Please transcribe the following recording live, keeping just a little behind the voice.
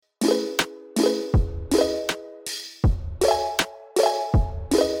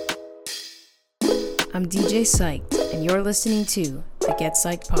I'm DJ Psyched, and you're listening to the Get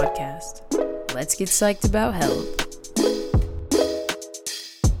Psyched podcast. Let's get psyched about health.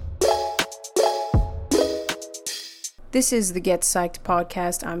 This is the Get Psyched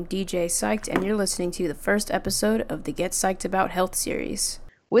podcast. I'm DJ Psyched, and you're listening to the first episode of the Get Psyched About Health series.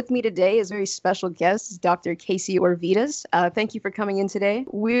 With me today is a very special guest, Dr. Casey Orvidas. Thank you for coming in today.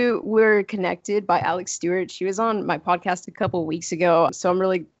 We're connected by Alex Stewart. She was on my podcast a couple weeks ago, so I'm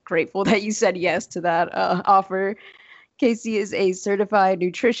really grateful that you said yes to that offer. Casey is a certified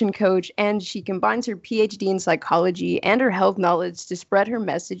nutrition coach, and she combines her PhD in psychology and her health knowledge to spread her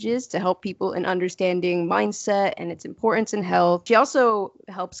messages to help people in understanding mindset and its importance in health. She also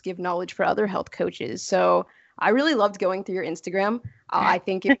helps give knowledge for other health coaches. So I really loved going through your Instagram. I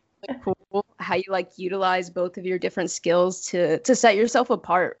think it's really cool how you utilize both of your different skills to set yourself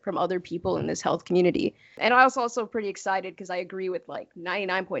apart from other people in this health community. And I was also pretty excited because I agree with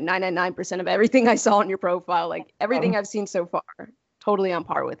 99.999% of everything I saw on your profile. Everything I've seen so far, totally on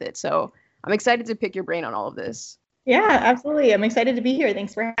par with it. So I'm excited to pick your brain on all of this. Yeah, absolutely. I'm excited to be here.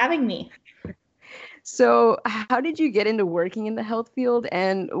 Thanks for having me. So how did you get into working in the health field,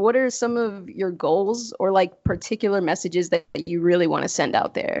 and what are some of your goals or particular messages that you really want to send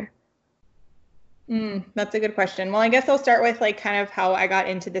out there? That's a good question. Well, I guess I'll start with kind of how I got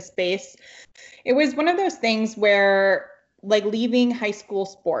into this space. It was one of those things where leaving high school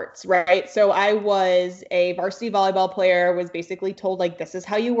sports, right? So I was a varsity volleyball player, was basically told this is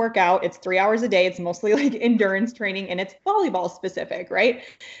how you work out. It's 3 hours a day. It's mostly endurance training, and it's volleyball specific, right?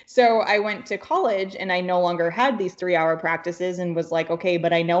 So I went to college and I no longer had these 3-hour practices and was okay,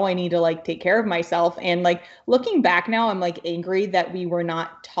 but I know I need to take care of myself. And looking back now, I'm angry that we were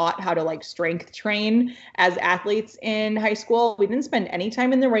not taught how to strength train as athletes in high school. We didn't spend any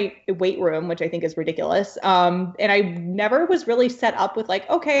time in the weight room, which I think is ridiculous. And I never was really set up with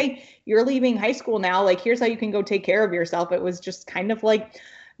okay, you're leaving high school now, here's how you can go take care of yourself. It was just kind of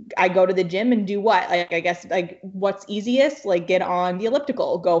I go to the gym and do what? I guess what's easiest, get on the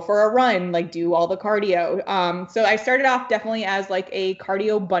elliptical, go for a run, do all the cardio. So I started off definitely as a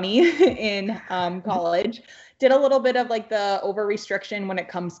cardio bunny in college. Did a little bit of the over restriction when it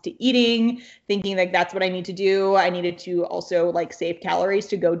comes to eating, thinking that's what I need to do. I needed to also save calories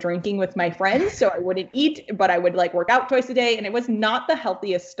to go drinking with my friends. So I wouldn't eat, but I would work out twice a day. And it was not the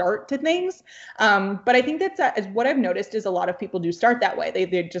healthiest start to things. But I think that's what I've noticed is a lot of people do start that way.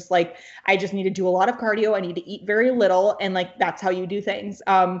 They're just I just need to do a lot of cardio. I need to eat very little. And that's how you do things.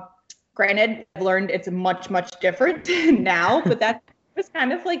 Granted, I've learned it's much, much different now, but that's was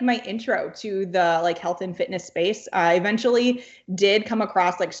kind of my intro to the health and fitness space. I eventually did come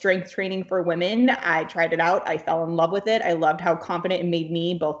across strength training for women. I tried it out. I fell in love with it. I loved how confident it made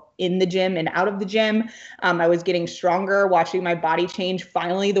me both in the gym and out of the gym. I was getting stronger, watching my body change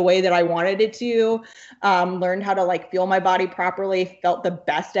finally the way that I wanted it to. Learned how to feel my body properly, felt the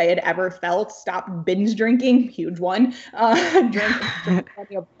best I had ever felt, stopped binge drinking, huge one, drank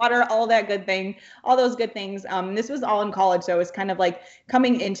plenty of water, all that good thing, all those good things. This was all in college. So it was kind of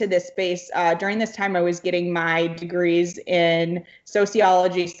coming into this space. During this time, I was getting my degrees in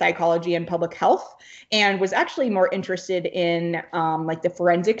sociology, psychology, and public health, and was actually more interested in the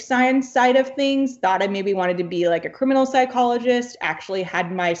forensic science side of things. Thought I maybe wanted to be a criminal psychologist. Actually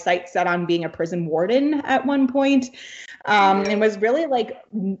had my sights set on being a prison warden at one point, and was really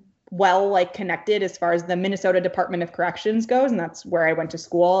connected as far as the Minnesota Department of Corrections goes, and that's where I went to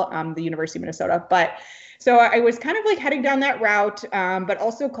school, the University of Minnesota. But so I was kind of heading down that route, but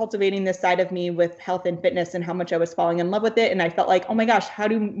also cultivating this side of me with health and fitness and how much I was falling in love with it. And I felt oh my gosh, how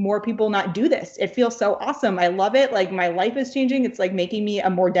do more people not do this? It feels so awesome. I love it. My life is changing. It's making me a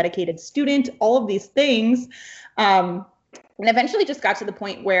more dedicated student, all of these things. And eventually just got to the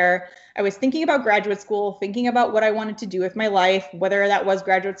point where I was thinking about graduate school, thinking about what I wanted to do with my life, whether that was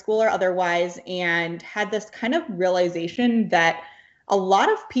graduate school or otherwise, and had this kind of realization that a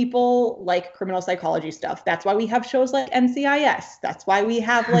lot of people like criminal psychology stuff. That's why we have shows like NCIS. That's why we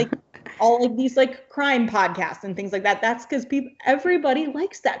have all of these crime podcasts and things like that. That's because everybody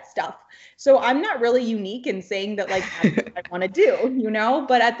likes that stuff. So I'm not really unique in saying that that's what I want to do,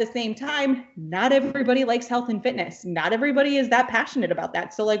 but at the same time, not everybody likes health and fitness. Not everybody is that passionate about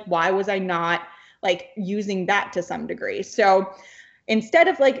that. So why was I not using that to some degree? So instead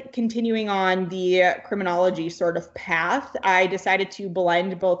of continuing on the criminology sort of path, I decided to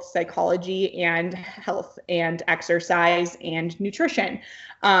blend both psychology and health and exercise and nutrition,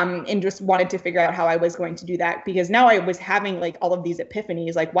 and just wanted to figure out how I was going to do that, because now I was having all of these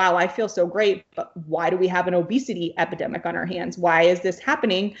epiphanies, wow, I feel so great, but why do we have an obesity epidemic on our hands? Why is this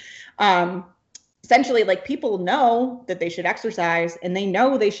happening? essentially like people know that they should exercise and they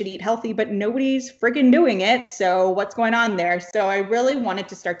know they should eat healthy, but nobody's friggin' doing it. So what's going on there? So I really wanted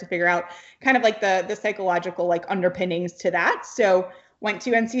to start to figure out kind of like the psychological like underpinnings to that. So went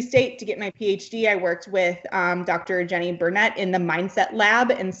to NC State to get my PhD. I worked with Dr. Jenny Burnett in the mindset lab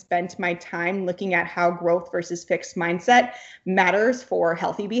and spent my time looking at how growth versus fixed mindset matters for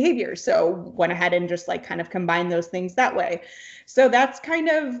healthy behavior. So went ahead and just like kind of combined those things that way. So that's kind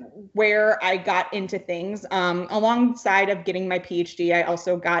of where I got into things. Alongside of getting my PhD, I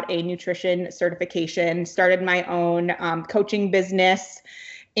also got a nutrition certification, started my own coaching business,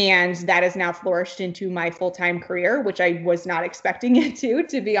 and that has now flourished into my full-time career, which I was not expecting it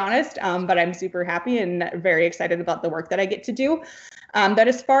to be honest. But I'm super happy and very excited about the work that I get to do. But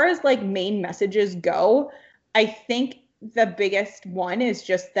as far as like main messages go, I think the biggest one is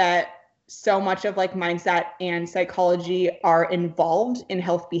just that so much of like mindset and psychology are involved in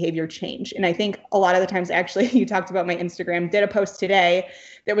health behavior change. And I think a lot of the times, actually, you talked about my Instagram, did a post today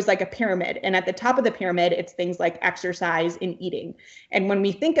that was like a pyramid. And at the top of the pyramid, it's things like exercise and eating. And when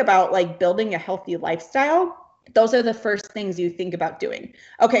we think about like building a healthy lifestyle, those are the first things you think about doing.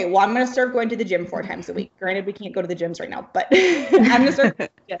 Okay, well, I'm going to start going to the gym 4 times a week. Granted, we can't go to the gyms right now, but I'm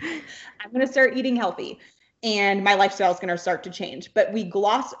going to start eating healthy. And my lifestyle is going to start to change. But we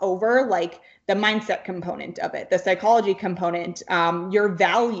gloss over like the mindset component of it, the psychology component, your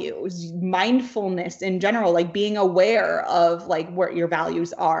values, mindfulness in general, like being aware of like what your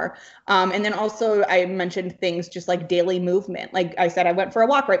values are. And then also I mentioned things just like daily movement. Like I said, I went for a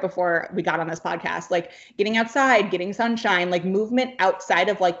walk right before we got on this podcast, like getting outside, getting sunshine, like movement outside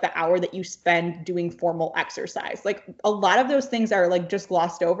of like the hour that you spend doing formal exercise. Like a lot of those things are like just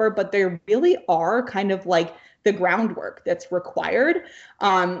glossed over, but they really are kind of like the groundwork that's required.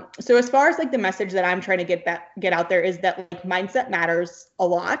 So as far as like the message that I'm trying to get out there is that like mindset matters a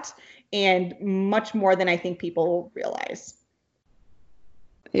lot and much more than I think people realize.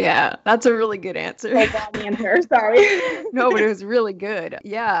 Yeah, that's a really good answer. Long answer, sorry. No, but it was really good.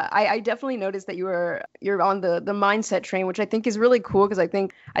 Yeah, I definitely noticed that you're on the mindset train, which I think is really cool because I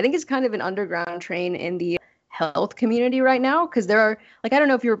think it's kind of an underground train in the health community right now, because there are like, I don't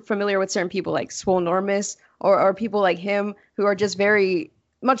know if you're familiar with certain people like Swole Normus or people like him who are just very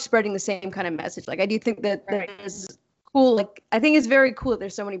much spreading the same kind of message. Like I do think that there's cool, like I think it's very cool that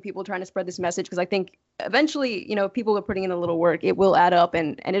there's so many people trying to spread this message, because I think eventually, you know, if people are putting in a little work, it will add up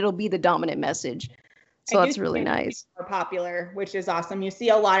and it'll be the dominant message. So that's really nice. More popular, which is awesome. You see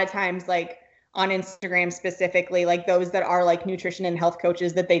a lot of times like on Instagram specifically, like those that are like nutrition and health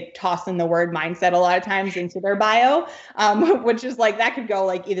coaches, that they toss in the word mindset a lot of times into their bio, which is like, that could go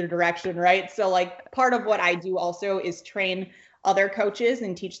like either direction, right? So like part of what I do also is train other coaches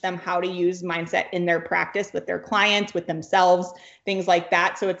and teach them how to use mindset in their practice with their clients, with themselves, things like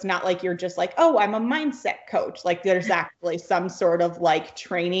that. So it's not like you're just like, oh, I'm a mindset coach. Like there's actually some sort of like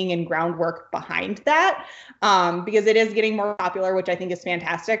training and groundwork behind that, because it is getting more popular, which I think is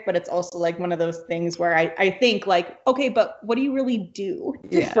fantastic. But it's also like one of those things where I think like, okay, but what do you really do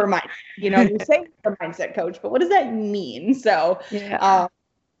for mindset? You know, you say you're a mindset coach, but what does that mean? So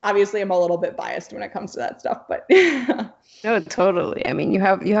obviously I'm a little bit biased when it comes to that stuff, but no, totally. I mean, you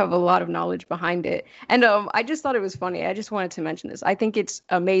have a lot of knowledge behind it. And I just thought it was funny. I just wanted to mention this. I think it's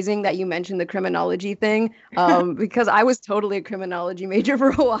amazing that you mentioned the criminology thing, because I was totally a criminology major for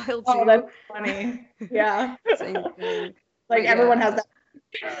a while too. Oh, that's funny. Yeah. Same thing. Like everyone has that.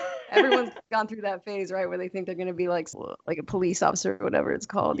 Everyone's gone through that phase, right, where they think they're going to be like a police officer or whatever it's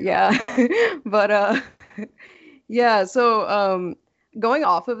called. Yeah. But yeah, so going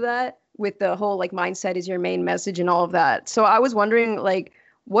off of that, with the whole like mindset is your main message and all of that. So I was wondering, like,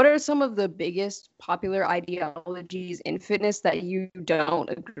 what are some of the biggest popular ideologies in fitness that you don't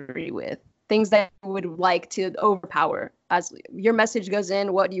agree with? Things that you would like to overpower as your message goes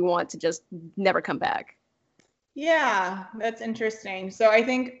in, what do you want to just never come back? Yeah, that's interesting. So I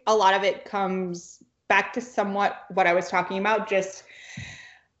think a lot of it comes back to somewhat what I was talking about, just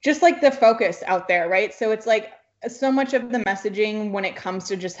like the focus out there, right? So it's like, so much of the messaging when it comes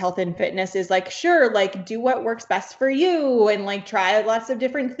to just health and fitness is like, sure, like do what works best for you and like try lots of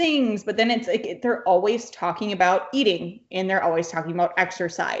different things. But then it's like, they're always talking about eating and they're always talking about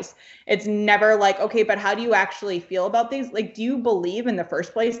exercise. It's never like, okay, but how do you actually feel about things? Like, do you believe in the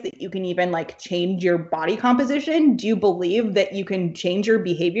first place that you can even like change your body composition? Do you believe that you can change your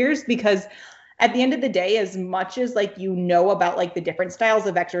behaviors? Because at the end of the day, as much as like, you know, about like the different styles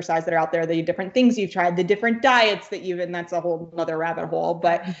of exercise that are out there, the different things you've tried, the different diets that and that's a whole nother rabbit hole,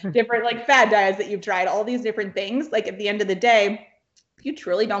 but different like fad diets that you've tried, all these different things, like at the end of the day, you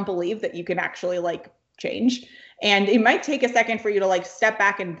truly don't believe that you can actually like change And it might take a second for you to like step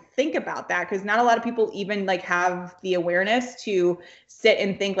back and think about that, because not a lot of people even like have the awareness to sit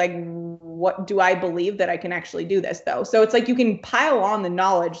and think like, what do I believe that I can actually do this though? So it's like you can pile on the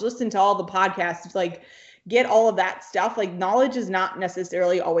knowledge, listen to all the podcasts, like get all of that stuff. Like knowledge is not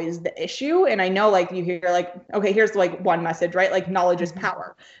necessarily always the issue. And I know like you hear like, okay, here's like one message, right? Like knowledge is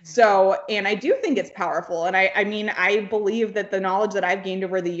power. So, and I do think it's powerful. And I mean, I believe that the knowledge that I've gained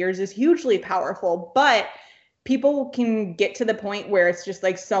over the years is hugely powerful, but people can get to the point where it's just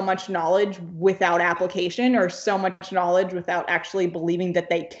like so much knowledge without application, or so much knowledge without actually believing that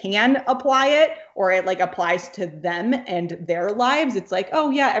they can apply it, or it like applies to them and their lives. It's like,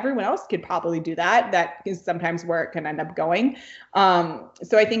 oh yeah, everyone else could probably do that. That is sometimes where it can end up going.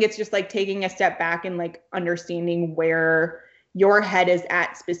 So I think it's just like taking a step back and like understanding where your head is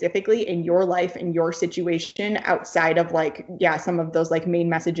at specifically in your life and your situation, outside of like, yeah, some of those like main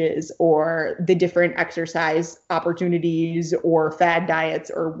messages or the different exercise opportunities or fad diets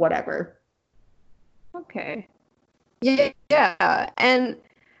or whatever. Okay. Yeah. And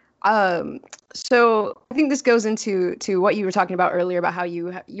so I think this goes into what you were talking about earlier about how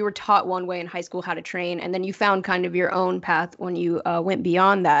you were taught one way in high school how to train, and then you found kind of your own path when you went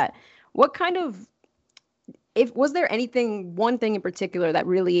beyond that. What kind of, was there one thing in particular that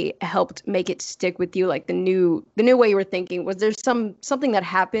really helped make it stick with you, like the new way you were thinking? Was there something that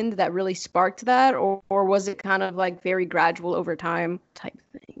happened that really sparked that, or was it kind of like very gradual over time type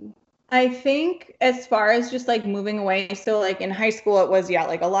thing? I think as far as just like moving away, so like in high school, it was, yeah,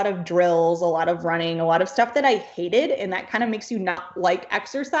 like a lot of drills, a lot of running, a lot of stuff that I hated. And that kind of makes you not like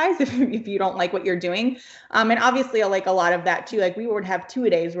exercise if you don't like what you're doing. And obviously I like a lot of that too. Like we would have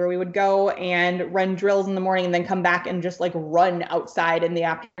 2-a-days where we would go and run drills in the morning and then come back and just like run outside in the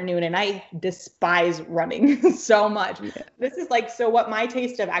afternoon. And I despise running so much. Yeah. This is like, so what my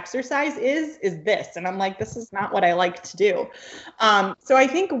taste of exercise is this. And I'm like, this is not what I like to do. So I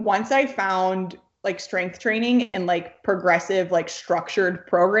think once I found like strength training and like progressive, like structured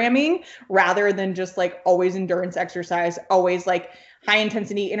programming, rather than just like always endurance exercise, always like high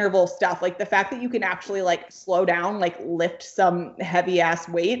intensity interval stuff, like the fact that you can actually like slow down, like lift some heavy ass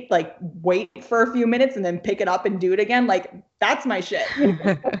weight, like wait for a few minutes and then pick it up and do it again. Like that's my shit.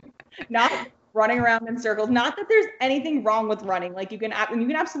 Not running around in circles. Not that there's anything wrong with running. Like you can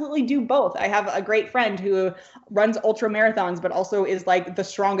absolutely do both. I have a great friend who runs ultra marathons, but also is like the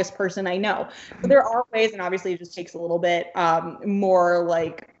strongest person I know. So there are ways, and obviously it just takes a little bit more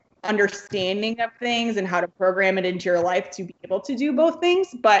like understanding of things and how to program it into your life to be able to do both things.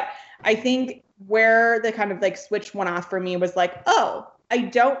 But I think where the kind of like switch went off for me was like, oh, I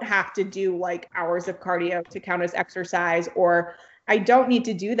don't have to do like hours of cardio to count as exercise, or I don't need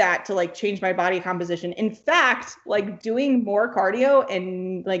to do that to like change my body composition. In fact, like doing more cardio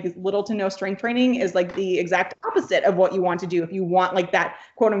and like little to no strength training is like the exact opposite of what you want to do if you want like that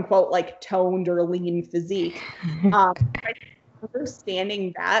quote unquote like toned or lean physique.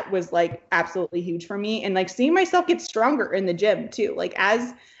 Understanding that was like absolutely huge for me, and like seeing myself get stronger in the gym too. Like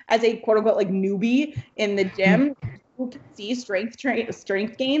as a quote unquote like newbie in the gym, to see strength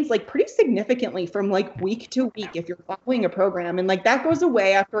gains like pretty significantly from like week to week if you're following a program. And like that goes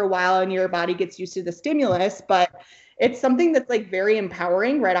away after a while and your body gets used to the stimulus, but it's something that's like very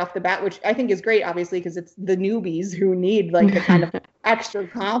empowering right off the bat, which I think is great, obviously, because it's the newbies who need like the kind of extra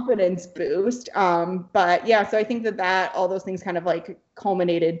confidence boost. But yeah, so I think that all those things kind of like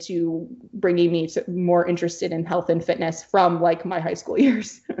culminated to bringing me to more interested in health and fitness from like my high school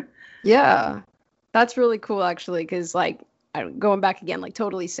years. Yeah. That's really cool, actually, because like going back again, like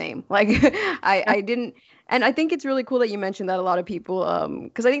totally same. Like I didn't, and I think it's really cool that you mentioned that a lot of people,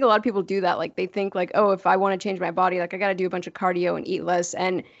 because I think a lot of people do that. Like they think like, oh, if I want to change my body, like I got to do a bunch of cardio and eat less,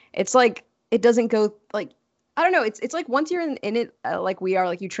 and it's like it doesn't go like, I don't know. It's like once you're in it, like we are,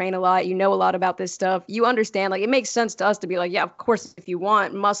 like you train a lot, you know a lot about this stuff, you understand. Like it makes sense to us to be like, yeah, of course, if you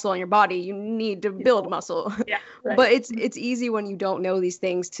want muscle on your body, you need to build muscle. Yeah, right. But it's easy when you don't know these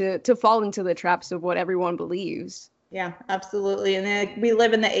things to fall into the traps of what everyone believes. Yeah, absolutely. And then we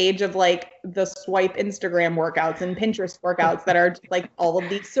live in the age of like the swipe Instagram workouts and Pinterest workouts that are just like all of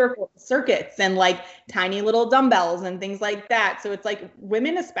these circuits and like tiny little dumbbells and things like that. So it's like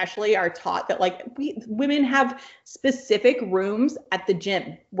women especially are taught that like women have specific rooms at the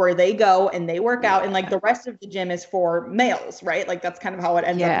gym where they go and they work out, and like the rest of the gym is for males, right? Like that's kind of how it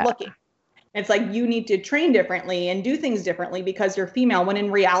ends up looking. It's like you need to train differently and do things differently because you're female, when in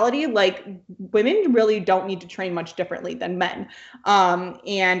reality, like women really don't need to train much differently than men.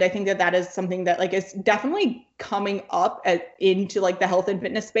 And I think that is something that like is definitely coming up into like the health and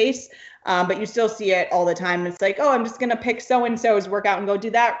fitness space. But you still see it all the time. It's like, oh, I'm just going to pick so-and-so's workout and go do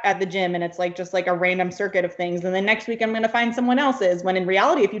that at the gym. And it's like just like a random circuit of things. And then next week I'm going to find someone else's, when in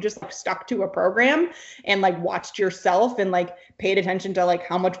reality, if you just like stuck to a program and like watched yourself and like paid attention to like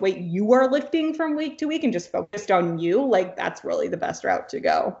how much weight you are lifting from week to week and just focused on you, like that's really the best route to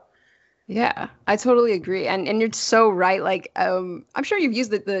go. Yeah, I totally agree. And you're so right. Like, I'm sure you've used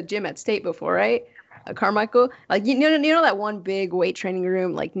the gym at State before, right? Carmichael, like you know that one big weight training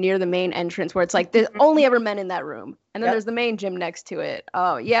room like near the main entrance where it's like there's only ever men in that room, and then there's the main gym next to it.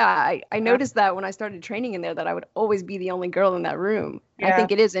 Oh yeah, I noticed that when I started training in there that I would always be the only girl in that room. Yeah. I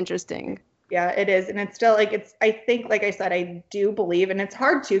think it is interesting. Yeah, it is, and it's still like I think, like I said, I do believe, and it's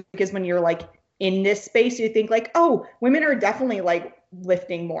hard to, because when you're like in this space, you think like, oh, women are definitely like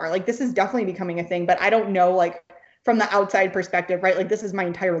lifting more, like this is definitely becoming a thing, but I don't know, like from the outside perspective, right? Like this is my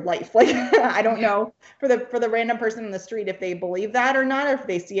entire life. Like I don't know for the random person in the street if they believe that or not, or if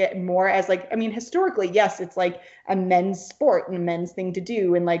they see it more as like, I mean, historically, yes, it's like a men's sport and a men's thing to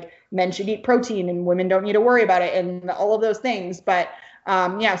do, and like men should eat protein and women don't need to worry about it and all of those things. But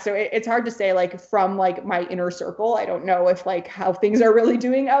yeah, so it's hard to say like from like my inner circle. I don't know if like how things are really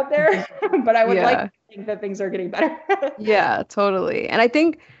doing out there, but I would like to think that things are getting better. Yeah, totally. And I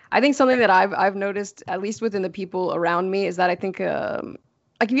think something that I've noticed, at least within the people around me, is that I think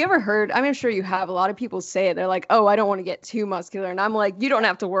like, have you ever heard, I mean, I'm sure you have, a lot of people say it, they're like, oh, I don't want to get too muscular. And I'm like, you don't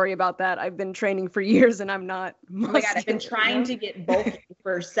have to worry about that. I've been training for years and I'm not muscular. Oh my God, I've been trying to get bulky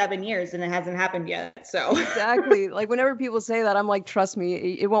for 7 years and it hasn't happened yet. So exactly. Like whenever people say that, I'm like, trust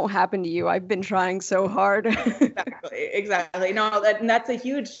me, it won't happen to you. I've been trying so hard. Exactly. No, that's a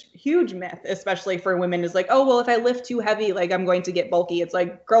huge myth, especially for women, is like, oh, well, if I lift too heavy, like I'm going to get bulky. It's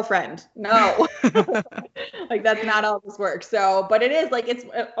like, girlfriend, no, like that's not how this works. So, but it is like, it's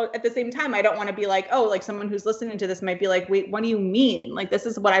at the same time, I don't want to be like, oh, like someone who's listening to this might be like, wait, what do you mean? Like, this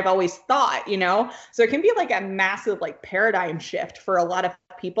is what I've always thought, you know? So it can be like a massive like paradigm shift for a lot of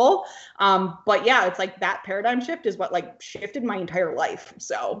people. But yeah, it's like that paradigm shift is what like shifted my entire life.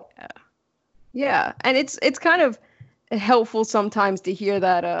 So yeah. And it's kind of helpful sometimes to hear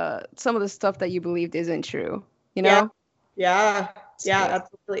that some of the stuff that you believed isn't true, you know? Yeah,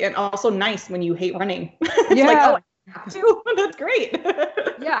 absolutely. And also nice when you hate running. Yeah. Like, oh, I have to. That's great.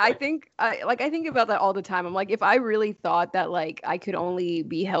 Yeah, I think about that all the time. I'm like, if I really thought that like I could only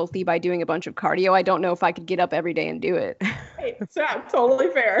be healthy by doing a bunch of cardio, I don't know if I could get up every day and do it. Right. Yeah, totally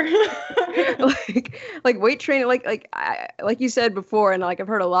fair. like weight training, like you said before, and like I've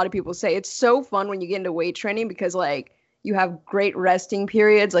heard a lot of people say, it's so fun when you get into weight training because like you have great resting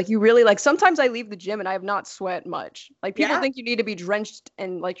periods. Like you really like, sometimes I leave the gym and I have not sweat much. Like people think you need to be drenched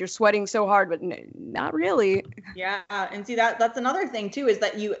and like you're sweating so hard, but not really. Yeah. And see that's another thing too, is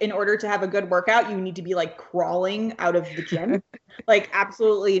that you, in order to have a good workout, you need to be like crawling out of the gym. Like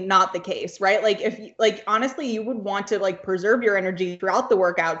absolutely not the case, right? Like if like, honestly, you would want to like preserve your energy throughout the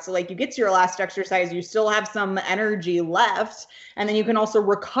workout. So like you get to your last exercise, you still have some energy left, and then you can also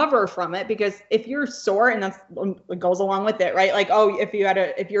recover from it, because if you're sore, and that's what goes along with it, right? Like, oh,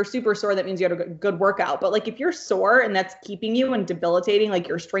 if you're super sore, that means you had a good workout. But like if you're sore and that's keeping you and debilitating like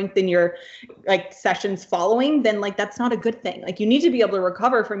your strength in your like sessions following, then like that's not a good thing. Like you need to be able to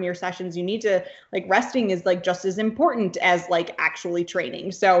recover from your sessions. You need to like, resting is like just as important as like actually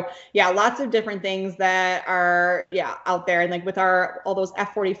training. So yeah, lots of different things that are out there, and like with all those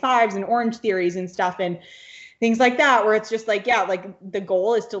F45s and Orange Theories and stuff and things like that, where it's just like, yeah, like the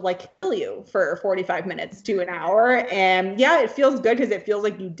goal is to like kill you for 45 minutes to an hour. And yeah, it feels good because it feels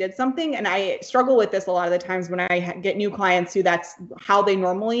like you did something. And I struggle with this a lot of the times when I get new clients who that's how they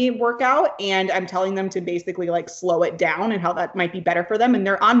normally work out. And I'm telling them to basically like slow it down and how that might be better for them. And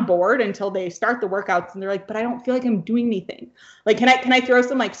they're on board until they start the workouts and they're like, but I don't feel like I'm doing anything. Like, can I throw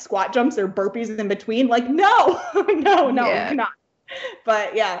some like squat jumps or burpees in between? Like, no, you cannot.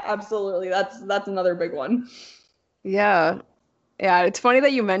 But yeah, absolutely. That's another big one. Yeah. It's funny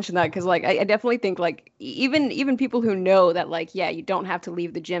that you mentioned that, because like I definitely think like even people who know that like, yeah, you don't have to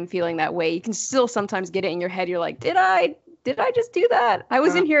leave the gym feeling that way, you can still sometimes get it in your head. You're like, did I just do that? I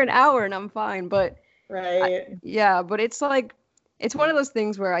was in here an hour and I'm fine. But right. But it's like, it's one of those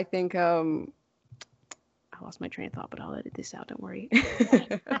things where I think I lost my train of thought, but I'll edit this out, don't worry.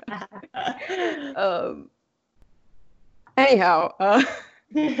 Anyhow,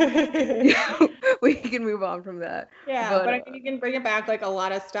 We can move on from that. Yeah, but I mean, you can bring it back like a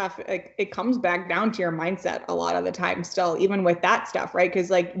lot of stuff. Like it comes back down to your mindset a lot of the time still, even with that stuff, right? Because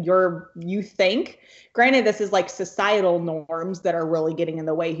like you think, granted, this is like societal norms that are really getting in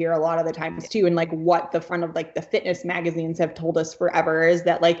the way here a lot of the times too. And like what the front of like the fitness magazines have told us forever is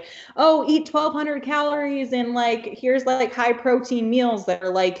that like, oh, eat 1,200 calories and like here's like high protein meals that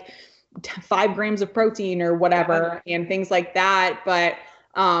are like 5 grams of protein or whatever and things like that. But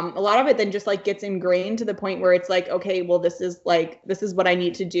a lot of it then just like gets ingrained to the point where it's like, okay, well, this is what I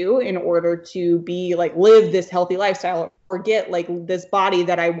need to do in order to be like live this healthy lifestyle or get like this body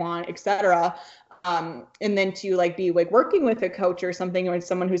that I want, etc. And then to like be like working with a coach or something or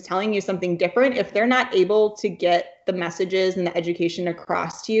someone who's telling you something different, if they're not able to get the messages and the education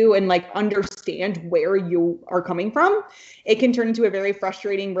across to you and like understand where you are coming from, it can turn into a very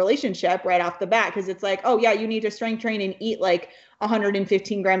frustrating relationship right off the bat, because it's like, oh yeah, you need to strength train and eat like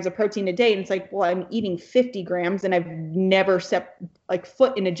 115 grams of protein a day. And it's like, well, I'm eating 50 grams and I've never set like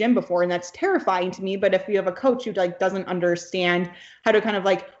foot in a gym before. And that's terrifying to me. But if you have a coach who like doesn't understand how to kind of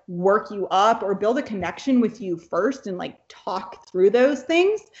like work you up or build a connection with you first and like talk through those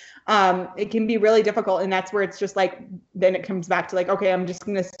things, it can be really difficult. And that's where it's just like, then it comes back to like, okay, I'm just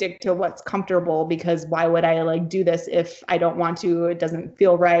going to stick to what's comfortable, because why would I like do this if I don't want to? It doesn't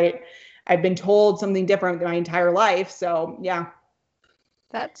feel right. I've been told something different my entire life. So yeah.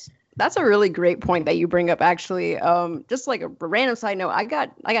 That's a really great point that you bring up, actually. Just like a random side note, I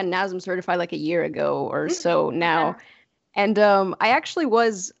got NASM certified like a year ago or so now. And I actually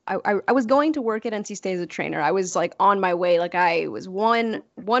was going to work at NC State as a trainer. I was like on my way, like I was one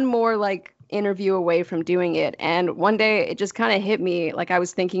more like interview away from doing it. And one day it just kind of hit me, like I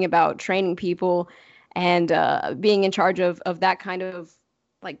was thinking about training people and being in charge of that kind of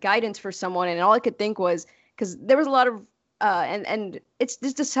like guidance for someone. And all I could think was, because there was a lot of and it's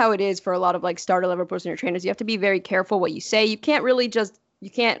just how it is for a lot of like starter level personal trainers. You have to be very careful what you say. You can't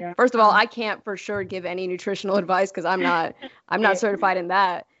first of all, I can't for sure give any nutritional advice because I'm not certified in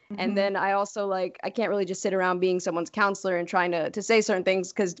that. And then I also like, I can't really just sit around being someone's counselor and trying to say certain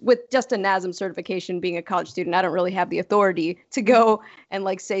things, because with just a NASM certification, being a college student, I don't really have the authority to go and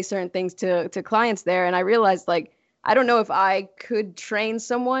like say certain things to clients there. And I realized like, I don't know if I could train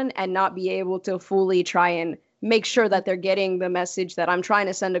someone and not be able to fully try and make sure that they're getting the message that I'm trying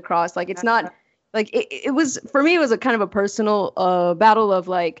to send across. Like, it's not like it was, for me, it was a kind of a personal battle of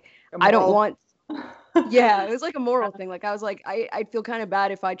like, I don't want, yeah, it was like a moral thing. Like, I was like, I'd feel kind of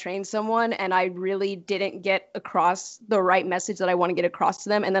bad if I trained someone and I really didn't get across the right message that I want to get across to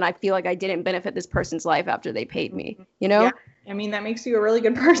them. And then I feel like I didn't benefit this person's life after they paid me, you know? Yeah. I mean, that makes you a really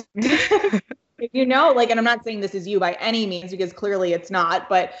good person. You know, like, and I'm not saying this is you by any means, because clearly it's not,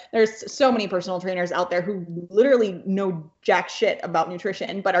 but there's so many personal trainers out there who literally know jack shit about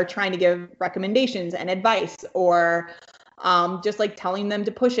nutrition, but are trying to give recommendations and advice, or just like telling them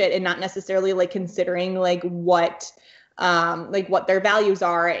to push it and not necessarily like considering like what their values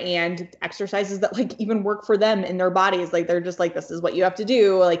are and exercises that like even work for them in their bodies. Like, they're just like, this is what you have to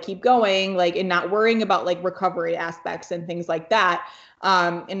do, like keep going, like, and not worrying about like recovery aspects and things like that.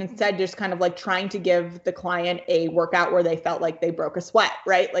 And instead just kind of like trying to give the client a workout where they felt like they broke a sweat,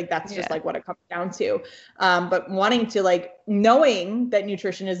 right? Like, that's just like what it comes down to. But wanting to like, knowing that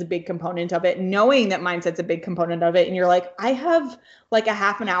nutrition is a big component of it, knowing that mindset's a big component of it. And you're like, I have like a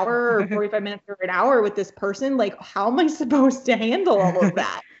half an hour or 45 minutes or an hour with this person. Like, how am I supposed to handle all of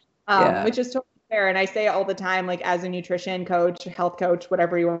that? Which is totally fair. And I say it all the time, like, as a nutrition coach, health coach,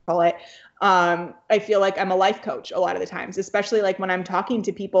 whatever you want to call it, I feel like I'm a life coach a lot of the times, especially like when I'm talking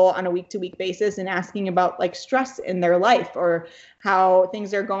to people on a week-to-week basis and asking about like stress in their life, or how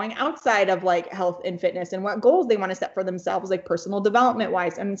things are going outside of like health and fitness, and what goals they want to set for themselves, like personal development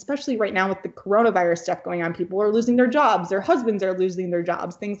wise. And especially right now with the coronavirus stuff going on, people are losing their jobs, their husbands are losing their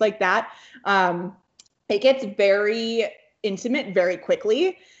jobs, things like that. It gets very intimate very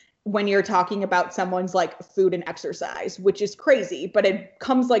quickly when you're talking about someone's like food and exercise, which is crazy, but it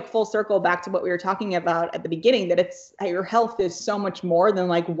comes like full circle back to what we were talking about at the beginning, that it's your health is so much more than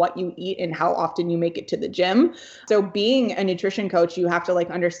like what you eat and how often you make it to the gym. So being a nutrition coach, you have to like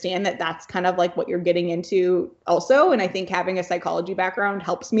understand that that's kind of like what you're getting into also. And I think having a psychology background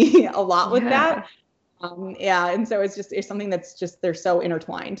helps me a lot with that. And so it's something that's just, they're so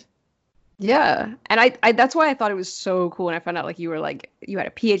intertwined. Yeah. And I that's why I thought it was so cool when I found out like you had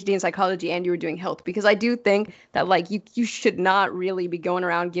a PhD in psychology and you were doing health, because I do think that like you should not really be going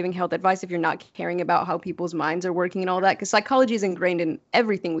around giving health advice if you're not caring about how people's minds are working and all that, because psychology is ingrained in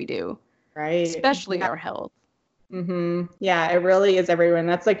everything we do. Right. Especially our health. Yeah, it really is everywhere. And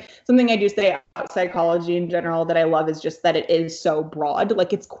that's like something I do say about psychology in general that I love is just that it is so broad.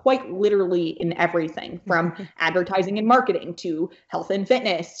 Like it's quite literally in everything from advertising and marketing to health and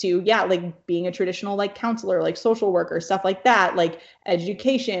fitness to, yeah, like being a traditional like counselor, like social worker, stuff like that, like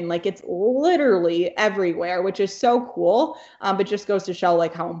education. Like it's literally everywhere, which is so cool. But just goes to show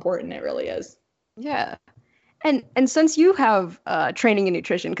like how important it really is. Yeah. And since you have training in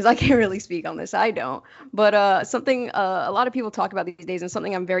nutrition, because I can't really speak on this, I don't, but something a lot of people talk about these days, and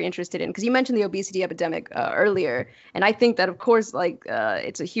something I'm very interested in, because you mentioned the obesity epidemic earlier, and I think that of course like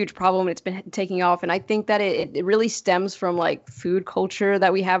it's a huge problem. It's been taking off, and I think that it really stems from like food culture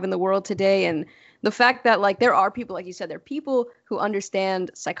that we have in the world today, and the fact that like there are people, like you said, there are people who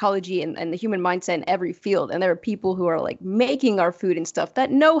understand psychology and the human mindset in every field, and there are people who are like making our food and stuff that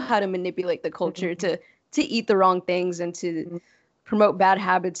know how to manipulate the culture to eat the wrong things and to promote bad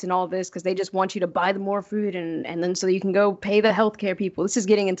habits and all this because they just want you to buy the more food and then so you can go pay the healthcare people. This is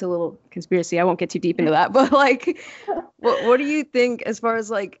getting into a little conspiracy. I won't get too deep into that, but like, what do you think as far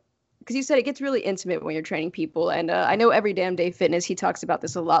as like, because you said it gets really intimate when you're training people, and I know Every Damn Day Fitness, he talks about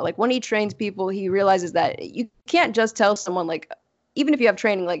this a lot. Like when he trains people, he realizes that you can't just tell someone like, even if you have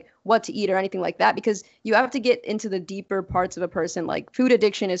training, like what to eat or anything like that, because you have to get into the deeper parts of a person. Like food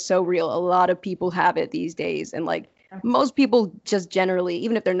addiction is so real. A lot of people have it these days. And like most people just generally,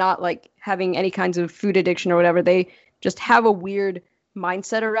 even if they're not like having any kinds of food addiction or whatever, they just have a weird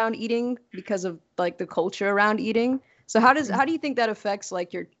mindset around eating because of like the culture around eating. So how do you think that affects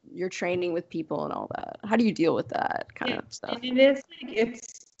like your training with people and all that? How do you deal with that kind of stuff? And it is like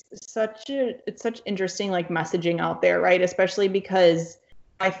it's such interesting like messaging out there, right? Especially because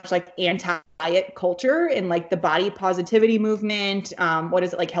I like anti-diet culture and like the body positivity movement. What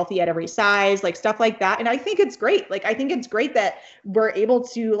is it, like healthy at every size, like stuff like that. And I think it's great. Like I think it's great that we're able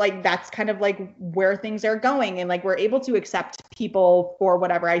to like that's kind of like where things are going, and like we're able to accept people for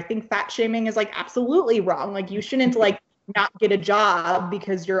whatever. I think fat shaming is like absolutely wrong. Like you shouldn't like not get a job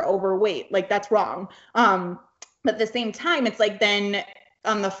because you're overweight. Like that's wrong. But at the same time, it's like then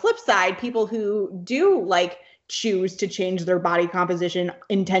on the flip side, people who do like choose to change their body composition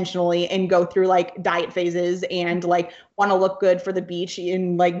intentionally and go through like diet phases and like want to look good for the beach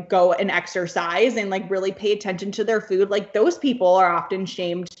and like go and exercise and like really pay attention to their food, like those people are often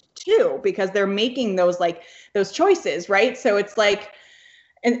shamed too because they're making those like those choices, right? So it's like,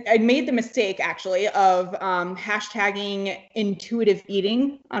 and I made the mistake actually of hashtagging intuitive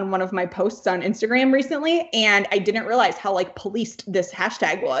eating on one of my posts on Instagram recently. And I didn't realize how like policed this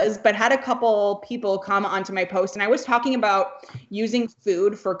hashtag was, but had a couple people come onto my post, and I was talking about using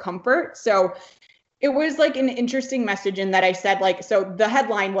food for comfort. So it was like an interesting message in that I said like, so the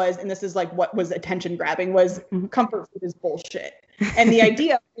headline was, and this is like what was attention grabbing, was comfort food is bullshit. And the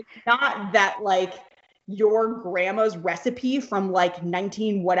idea is not that like your grandma's recipe from like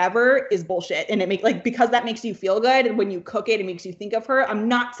 19 whatever is bullshit and it make like because that makes you feel good and when you cook it makes you think of her. I'm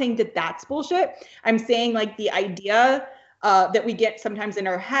not saying that that's bullshit. I'm saying like the idea that we get sometimes in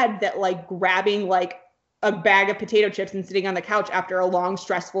our head that like grabbing like a bag of potato chips and sitting on the couch after a long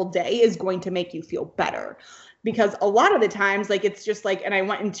stressful day is going to make you feel better, because a lot of the times like it's just like, and I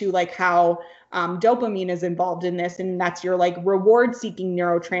went into like how dopamine is involved in this, and that's your like reward seeking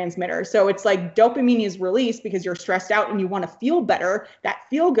neurotransmitter. So it's like dopamine is released because you're stressed out and you want to feel better. That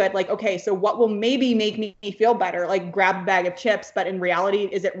feel good, like, okay, so what will maybe make me feel better? Like grab a bag of chips, but in reality,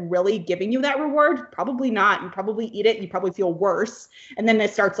 is it really giving you that reward? Probably not. You probably eat it, you probably feel worse. And then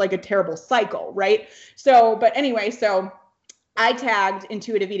it starts like a terrible cycle, right? So, but anyway, so I tagged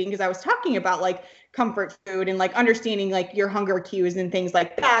intuitive eating because I was talking about like comfort food and like understanding like your hunger cues and things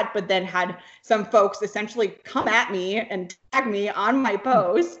like that, but then had some folks essentially come at me and tag me on my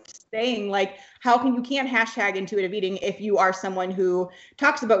post saying like, how can you can't hashtag intuitive eating if you are someone who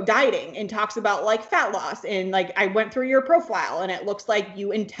talks about dieting and talks about like fat loss, and like I went through your profile and it looks like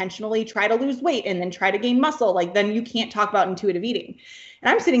you intentionally try to lose weight and then try to gain muscle, like then you can't talk about intuitive eating.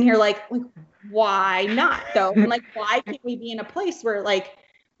 And I'm sitting here like why not though? And like why can't we be in a place where like,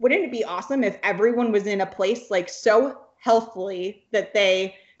 wouldn't it be awesome if everyone was in a place like so healthfully that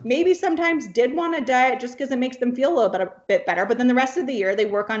they maybe sometimes did want to diet just because it makes them feel a bit better, but then the rest of the year they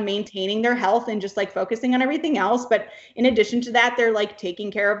work on maintaining their health and just like focusing on everything else. But in addition to that, they're like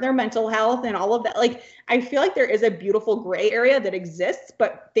taking care of their mental health and all of that. Like I feel like there is a beautiful gray area that exists,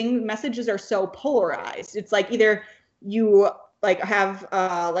 but messages are so polarized. It's like either you like have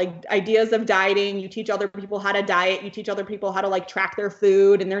like ideas of dieting, you teach other people how to diet, you teach other people how to like track their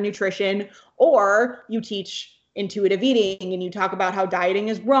food and their nutrition, or you teach intuitive eating and you talk about how dieting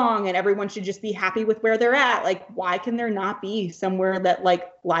is wrong and everyone should just be happy with where they're at. Like why can there not be somewhere that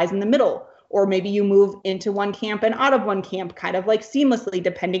like lies in the middle? or maybe you move into one camp and out of one camp kind of like seamlessly,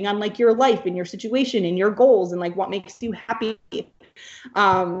 depending on like your life and your situation and your goals and like what makes you happy.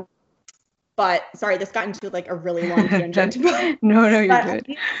 But sorry, this got into like a really long tangent. No, you're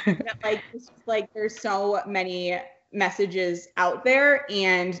good. Like, it's just like there's so many messages out there,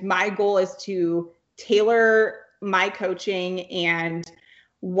 and my goal is to tailor my coaching and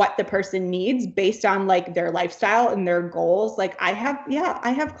what the person needs based on like their lifestyle and their goals. Like I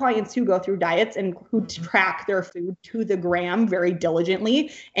have clients who go through diets and who track their food to the gram very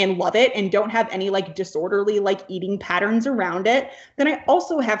diligently and love it and don't have any like disorderly like eating patterns around it. Then I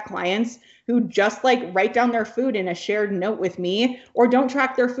also have clients who just like write down their food in a shared note with me, or don't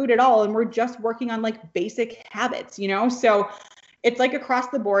track their food at all, and we're just working on like basic habits, you know? So it's like across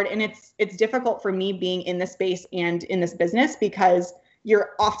the board, and it's difficult for me being in this space and in this business, because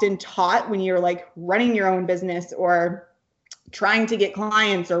you're often taught when you're like running your own business or trying to get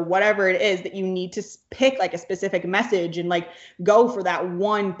clients or whatever it is, that you need to pick like a specific message and like go for that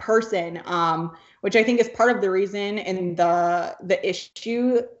one person, which I think is part of the reason and the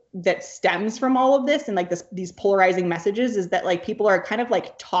issue that stems from all of this and like these polarizing messages, is that like people are kind of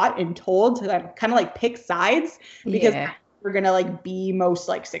like taught and told to kind of like pick sides, because we're going to like be most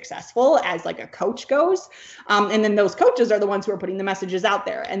like successful as like a coach goes. And then those coaches are the ones who are putting the messages out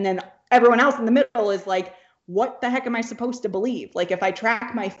there. And then everyone else in the middle is like, what the heck am I supposed to believe? Like if I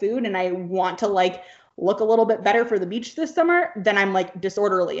track my food and I want to like look a little bit better for the beach this summer, then I'm like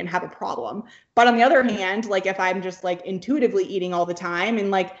disorderly and have a problem. But on the other hand, like if I'm just like intuitively eating all the time and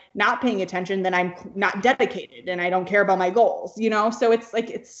like not paying attention, then I'm not dedicated and I don't care about my goals, you know? So it's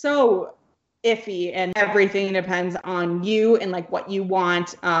like, it's so iffy, and everything depends on you and like what you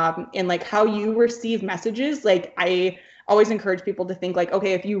want, and like how you receive messages. Like I always encourage people to think like,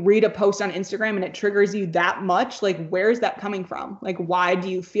 okay, if you read a post on Instagram and it triggers you that much, like where's that coming from? Like why do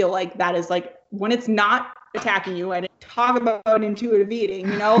you feel like that is like, when it's not attacking you, and talk about intuitive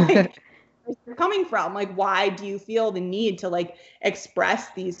eating, you know, like where's it coming from? Like why do you feel the need to like express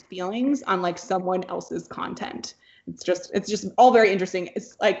these feelings on like someone else's content? It's just all very interesting.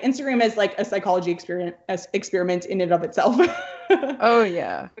 It's like Instagram is like a psychology experiment in and of itself. Oh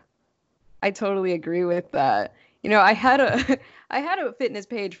yeah, I totally agree with that. You know, I had a fitness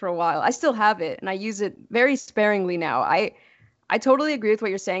page for a while. I still have it, and I use it very sparingly now. I totally agree with what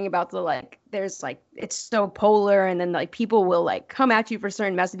you're saying about the like, there's like, it's so polar, and then like people will like come at you for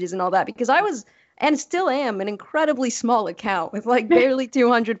certain messages and all that, because I was, and still am, an incredibly small account with like barely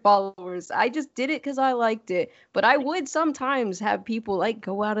 200 followers. I just did it because I liked it. But I would sometimes have people like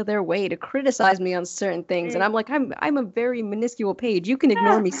go out of their way to criticize me on certain things. And I'm like, I'm a very minuscule page. You can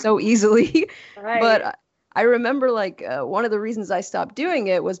ignore me so easily. Right. But I remember like one of the reasons I stopped doing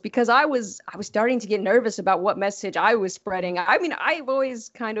it was because I was starting to get nervous about what message I was spreading. I mean, I've always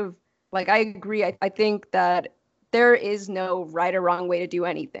kind of like, I agree. I think that there is no right or wrong way to do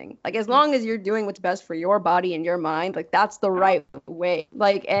anything. Like as long as you're doing what's best for your body and your mind, like that's the right way.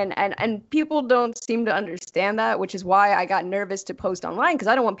 Like and people don't seem to understand that, which is why I got nervous to post online, because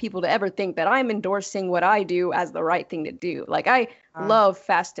I don't want people to ever think that I'm endorsing what I do as the right thing to do. Like I love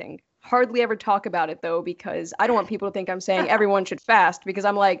fasting. Hardly ever talk about it though, because I don't want people to think I'm saying everyone should fast, because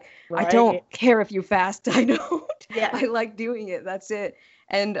I'm like, right. I don't care if you fast. I don't. Yeah. I like doing it. That's it.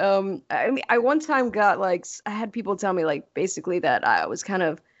 And I mean, I one time got like, I had people tell me like basically that I was kind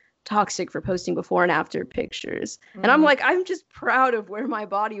of toxic for posting before and after pictures. And I'm like, I'm just proud of where my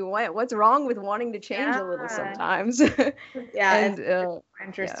body went. What's wrong with wanting to change a little sometimes? Yeah. And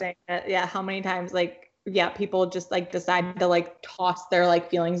interesting. Yeah. How many times like, people just like decide to like toss their like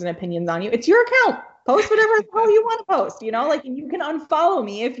feelings and opinions on you. It's your account. Post whatever the hell you want to post, you know, like you can unfollow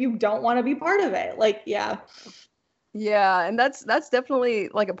me if you don't want to be part of it. Like, yeah. Yeah, and that's definitely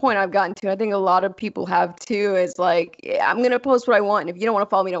like a point I've gotten to. I think a lot of people have too, is like, yeah, I'm going to post what I want. And if you don't want to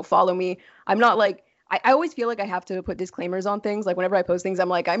follow me, don't follow me. I'm not like, I always feel like I have to put disclaimers on things. Like whenever I post things, I'm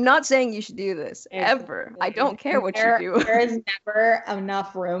like, I'm not saying you should do this ever. I don't care what you do. There is never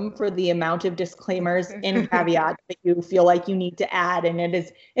enough room for the amount of disclaimers and caveats that you feel like you need to add. And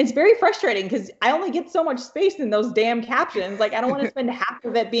it's very frustrating because I only get so much space in those damn captions. Like I don't want to spend half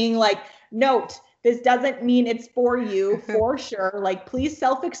of it being like, note, this doesn't mean it's for you, for sure. Like, please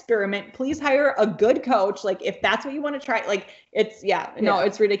self-experiment. Please hire a good coach. Like, if that's what you want to try, like, it's,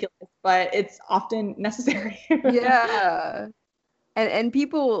 it's ridiculous, but it's often necessary. Yeah. And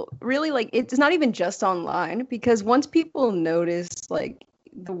people really, like, it's not even just online, because once people notice, like,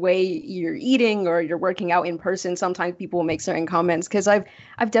 the way you're eating or you're working out in person, sometimes people will make certain comments, because I've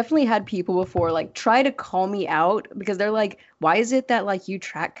definitely had people before like try to call me out because they're like, why is it that like you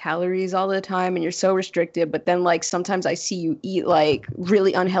track calories all the time and you're so restricted, but then like sometimes I see you eat like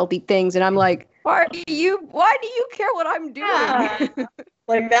really unhealthy things, and I'm like, why do you care what I'm doing? Yeah.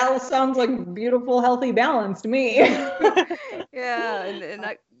 Like that sounds like beautiful, healthy balance to me. Yeah, and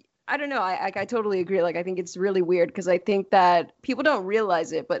I don't know. I totally agree. Like, I think it's really weird because I think that people don't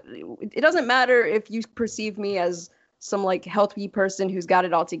realize it, but it doesn't matter if you perceive me as some like healthy person who's got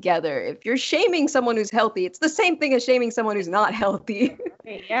it all together. If you're shaming someone who's healthy, it's the same thing as shaming someone who's not healthy.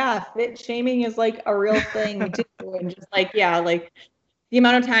 Yeah, fit shaming is like a real thing too. And just like, yeah, like the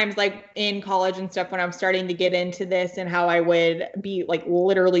amount of times like in college and stuff when I'm starting to get into this and how I would be like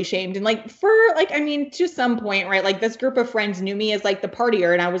literally shamed and like for like I mean to some point, right, like this group of friends knew me as like the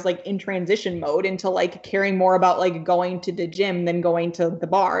partier, and I was like in transition mode into like caring more about like going to the gym than going to the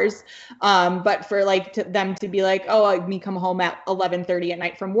bars, but for like them to be like, oh, me come home at 11:30 at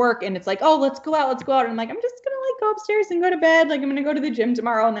night from work and it's like, oh, let's go out, and I'm like, I'm just gonna like go upstairs and go to bed, like I'm gonna go to the gym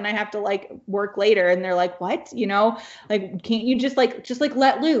tomorrow and then I have to like work later, and they're like, what, you know, like can't you just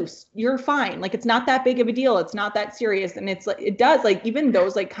let loose, you're fine, like it's not that big of a deal, it's not that serious. And it's like it does, like even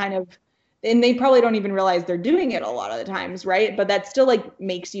those like kind of, and they probably don't even realize they're doing it a lot of the times, right, but that still like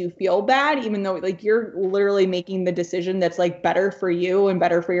makes you feel bad even though like you're literally making the decision that's like better for you and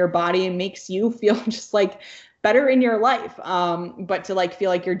better for your body and makes you feel just like better in your life, but to like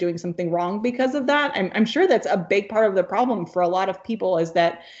feel like you're doing something wrong because of that, I'm sure that's a big part of the problem for a lot of people, is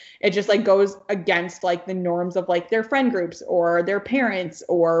that it just like goes against like the norms of like their friend groups or their parents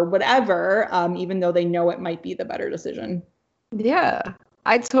or whatever, even though they know it might be the better decision. Yeah,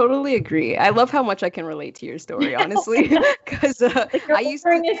 I totally agree. I love how much I can relate to your story, honestly, because Like you're I used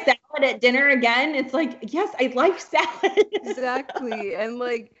ordering to a salad at dinner again. It's like, yes, I like salad. exactly, and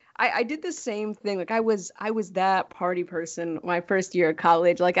like I did the same thing. Like I was that party person my first year of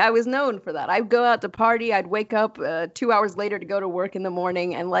college. Like I was known for that. I'd go out to party. I'd wake up 2 hours later to go to work in the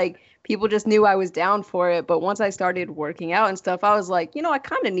morning, and like people just knew I was down for it. But once I started working out and stuff, I was like, I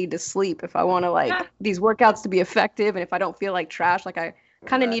kind of need to sleep if I want to like Yeah. these workouts to be effective, and if I don't feel like trash, like I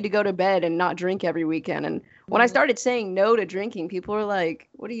kind of need to go to bed and not drink every weekend. And when I started saying no to drinking, people were like,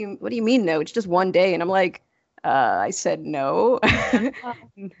 "What do you mean no? It's just one day." And I'm like, I said no. Yeah,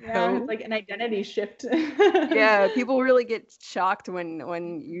 it's No. like an identity shift. Yeah, people really get shocked when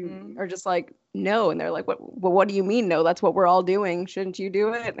you Mhm. are just like no, and they're like, what do you mean no? That's what we're all doing. Shouldn't you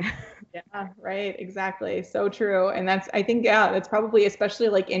do it? Yeah, right. Exactly. So true. And that's, I think, yeah, that's probably, especially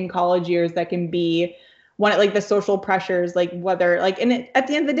like in college years, that can be one of like the social pressures, like whether like, and at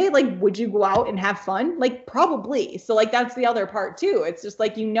the end of the day, like, would you go out and have fun? Like, probably. So, like, that's the other part too. It's just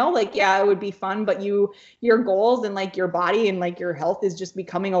like, like, yeah, it would be fun, but your goals and like your body and like your health is just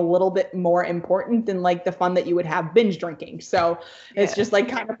becoming a little bit more important than like the fun that you would have binge drinking. So, it's Yeah. just like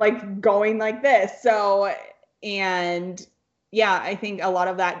kind of like going like this. So, and yeah, I think a lot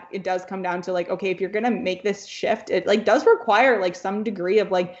of that, it does come down to like, okay, if you're going to make this shift, it like does require like some degree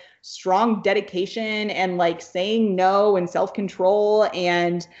of like strong dedication and like saying no and self-control.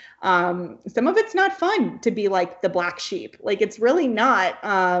 And some of it's not fun to be like the black sheep. Like it's really not.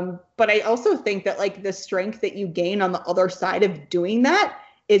 But I also think that like the strength that you gain on the other side of doing that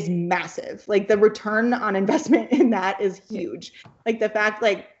is massive. Like the return on investment in that is huge. Like the fact,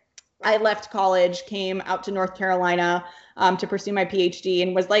 like I left college, came out to North Carolina to pursue my PhD,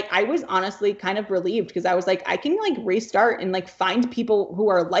 and was like, I was honestly kind of relieved because I was like, I can like restart and like find people who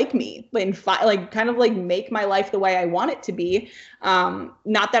are like me and like kind of like make my life the way I want it to be.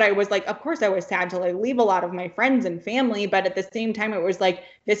 Not that I was like, of course I was sad to like leave a lot of my friends and family, but at the same time, it was like,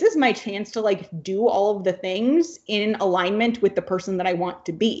 this is my chance to like do all of the things in alignment with the person that I want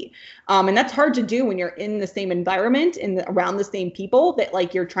to be. And that's hard to do when you're in the same environment and around the same people that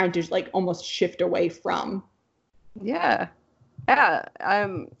like you're trying to like almost shift away from. Yeah. Yeah.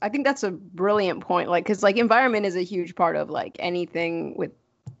 I think that's a brilliant point. Like, because like environment is a huge part of like anything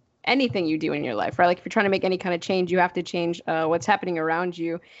you do in your life, right? Like if you're trying to make any kind of change, you have to change what's happening around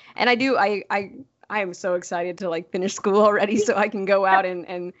you. And I am so excited to like finish school already so I can go out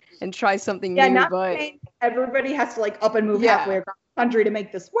and try something Yeah, new. not But saying everybody has to like up and move yeah. halfway across the country to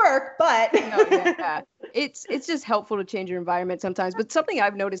make this work, but No, yeah. It's just helpful to change your environment sometimes. But something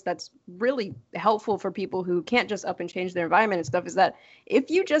I've noticed that's really helpful for people who can't just up and change their environment and stuff is that if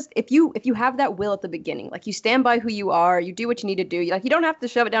you have that will at the beginning, like you stand by who you are, you do what you need to do. Like you don't have to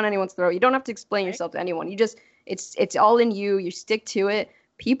shove it down anyone's throat. You don't have to explain yourself to anyone. You just it's all in you. You stick to it.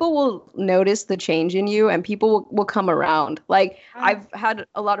 people will notice the change in you and people will come around. Like I've had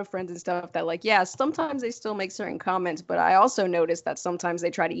a lot of friends and stuff that like, yeah, sometimes they still make certain comments, but I also notice that sometimes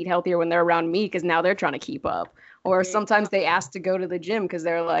they try to eat healthier when they're around me because now they're trying to keep up. Or sometimes they ask to go to the gym because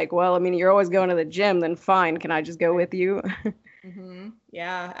they're like, well, I mean, you're always going to the gym, then fine. Can I just go with you?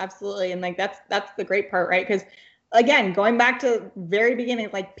 Yeah, absolutely. And like that's the great part, right? Because again, going back to very beginning,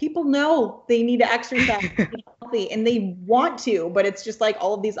 like people know they need to exercise, be healthy, and they want to, but it's just like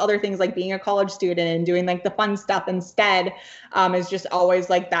all of these other things, like being a college student and doing like the fun stuff instead, is just always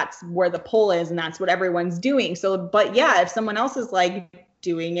like that's where the pull is, and that's what everyone's doing. So, but yeah, if someone else is like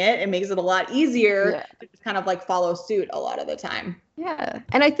doing it, it makes it a lot easier to just kind of like follow suit a lot of the time. Yeah.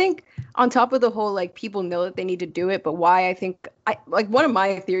 And I think on top of the whole, like, people know that they need to do it, but why I think like one of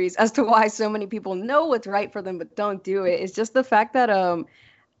my theories as to why so many people know what's right for them but don't do it is just the fact that and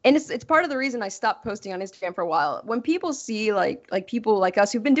it's part of the reason I stopped posting on Instagram for a while. When people see like people like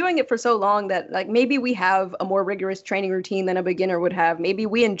us who've been doing it for so long that like maybe we have a more rigorous training routine than a beginner would have. Maybe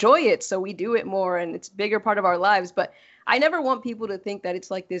we enjoy it, so we do it more and it's a bigger part of our lives. But I never want people to think that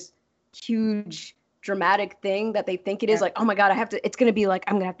it's like this huge dramatic thing that they think it is. Like, oh my God, it's going to be like,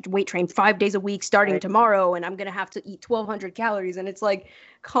 I'm going to have to weight train 5 days a week starting tomorrow. And I'm going to have to eat 1,200 calories. And it's like,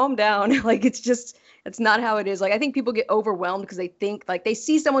 calm down. Like, it's not how it is. Like, I think people get overwhelmed because they think like they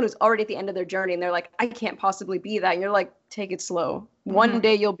see someone who's already at the end of their journey and they're like, I can't possibly be that. And you're like, take it slow. One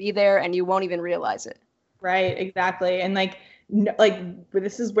day you'll be there and you won't even realize it. Right. Exactly. And like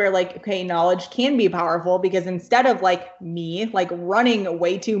this is where like, okay, knowledge can be powerful because instead of like me, like running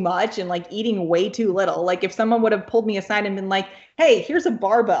way too much and like eating way too little, like if someone would have pulled me aside and been like, hey, here's a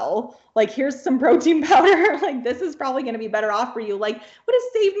barbell, like here's some protein powder, like this is probably going to be better off for you, like would have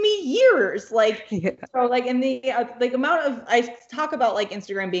saved me years. Like, so like in the like amount of, I talk about like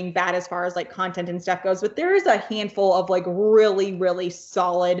Instagram being bad as far as like content and stuff goes, but there is a handful of like really, really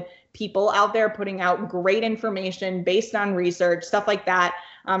solid people out there putting out great information based on research, stuff like that.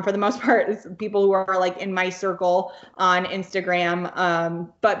 For the most part, it's people who are like in my circle on Instagram.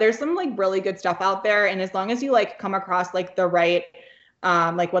 But there's some like really good stuff out there. And as long as you like come across like the right,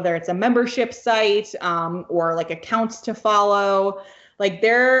 like whether it's a membership site or like accounts to follow, like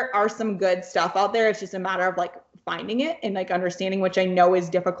there are some good stuff out there. It's just a matter of like finding it and like understanding, which I know is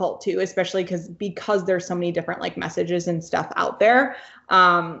difficult too, especially because there's so many different like messages and stuff out there.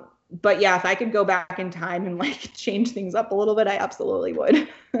 But yeah, if I could go back in time and like change things up a little bit, I absolutely would.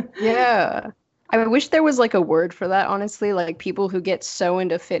 Yeah. I wish there was like a word for that, honestly, like people who get so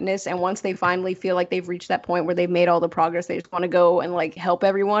into fitness and once they finally feel like they've reached that point where they've made all the progress, they just want to go and like help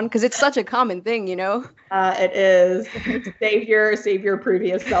everyone because it's such a common thing, you know? It is. Save your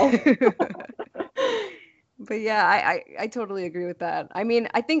previous self. But yeah, I totally agree with that. I mean,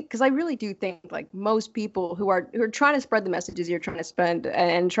 I think because I really do think like most people who are trying to spread the messages you're trying to spread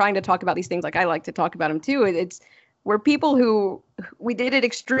and trying to talk about these things, like I like to talk about them too. We're people who we did it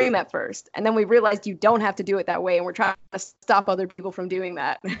extreme at first, and then we realized you don't have to do it that way, and we're trying to stop other people from doing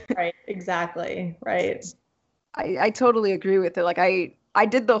that. Right. Exactly. Right. I totally agree with it. Like I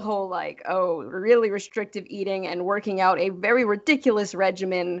did the whole like, oh, really restrictive eating and working out, a very ridiculous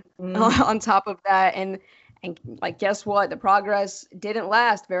regimen on top of that, and like, guess what? The progress didn't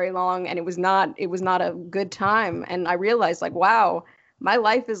last very long and it was not a good time. And I realized like, wow, my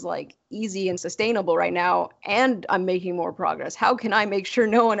life is like easy and sustainable right now. And I'm making more progress. How can I make sure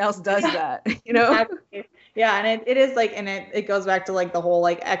no one else does that? You know? Exactly. Yeah. And it is like, and it goes back to like the whole,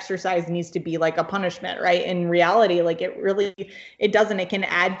 like exercise needs to be like a punishment, right? In reality, like it doesn't, it can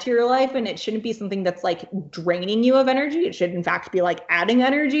add to your life and it shouldn't be something that's like draining you of energy. It should in fact be like adding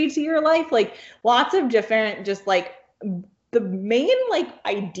energy to your life. Like lots of different, just like the main like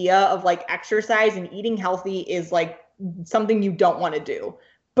idea of like exercise and eating healthy is like something you don't want to do.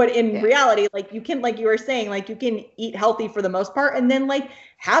 But in reality, like you can, like you were saying, like you can eat healthy for the most part and then like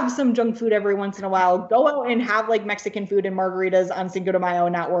have some junk food every once in a while, go out and have like Mexican food and margaritas on Cinco de Mayo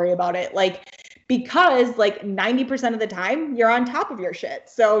and not worry about it. Like, because like 90% of the time you're on top of your shit.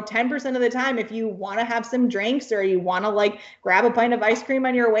 So 10% of the time, if you want to have some drinks or you want to like grab a pint of ice cream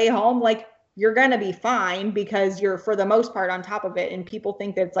on your way home, like you're going to be fine because you're for the most part on top of it. And people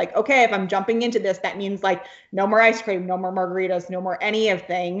think that it's like, okay, if I'm jumping into this, that means like no more ice cream, no more margaritas, no more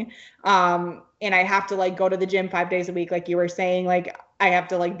anything. And I have to like go to the gym 5 days a week. Like you were saying, like I have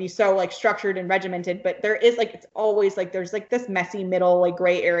to like be so like structured and regimented, but there is like, it's always like, there's like this messy middle, like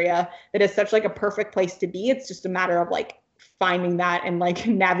gray area that is such like a perfect place to be. It's just a matter of like finding that and like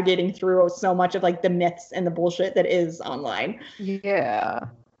navigating through so much of like the myths and the bullshit that is online. Yeah.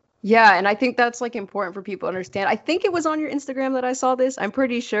 Yeah, and I think that's like important for people to understand. I think it was on your Instagram that I saw this. I'm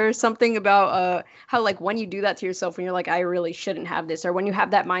pretty sure something about how like when you do that to yourself when you're like I really shouldn't have this, or when you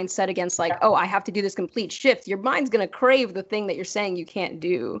have that mindset against like, oh, I have to do this complete shift, your mind's gonna crave the thing that you're saying you can't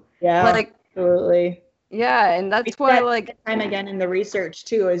do. Yeah, Like, absolutely. yeah, and We that's see why that like time again in the research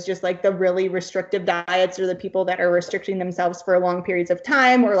too, is just like the really restrictive diets, or the people that are restricting themselves for long periods of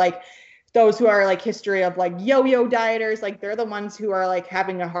time, or like those who are like history of like yo-yo dieters, like they're the ones who are like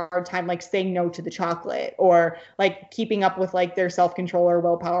having a hard time like saying no to the chocolate, or like keeping up with like their self-control or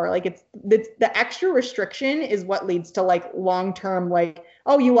willpower. Like it's the extra restriction is what leads to like long-term like,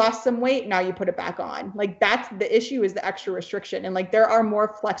 oh, you lost some weight, now you put it back on. Like that's the issue, is the extra restriction. And like there are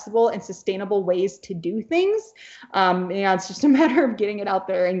more flexible and sustainable ways to do things. Yeah, it's just a matter of getting it out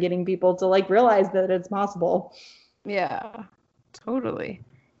there and getting people to like realize that it's possible. yeah, totally.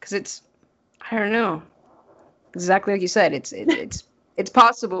 Because I don't know. Exactly like you said, it's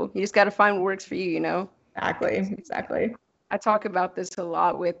possible. You just got to find what works for you, you know? Exactly, exactly. I talk about this a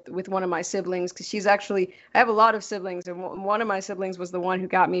lot with one of my siblings because she's actually I have a lot of siblings, and one of my siblings was the one who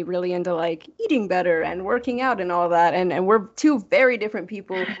got me really into like eating better and working out and all that, and we're two very different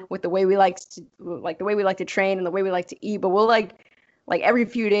people with the way we like to train and the way we like to eat, but we'll like every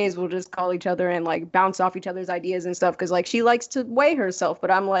few days we'll just call each other and like bounce off each other's ideas and stuff because like she likes to weigh herself, but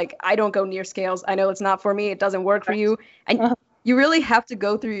I'm like I don't go near scales. I know it's not for me. It doesn't work for you, and you really have to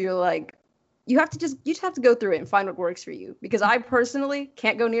go through your like you just have to go through it and find what works for you. Because I personally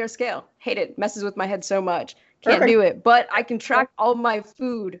can't go near a scale. Hate it. Messes with my head so much. Can't Perfect. do it. But I can track all my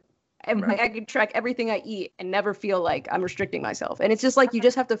food. I can track everything I eat and never feel like I'm restricting myself. And it's just like you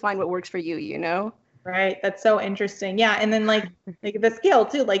just have to find what works for you, you know? Right. That's so interesting. Yeah. And then like the scale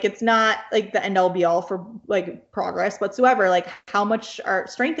too, like it's not like the end all be all for like progress whatsoever. Like how much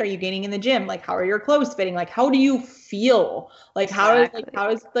strength are you gaining in the gym? Like how are your clothes fitting? Like how do you feel? Like Exactly.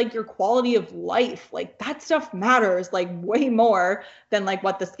 how is like your quality of life? Like that stuff matters like way more than like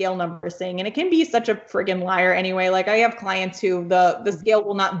what the scale number is saying. And it can be such a friggin' liar anyway. Like I have clients who the scale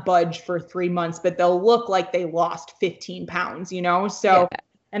will not budge for 3 months, but they'll look like they lost 15 pounds, you know? Yeah. So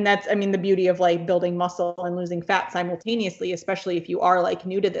and that's, I mean, the beauty of like building muscle and losing fat simultaneously, especially if you are like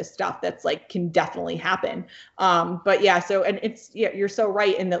new to this stuff, that's like can definitely happen. But yeah, so and it's yeah, you're so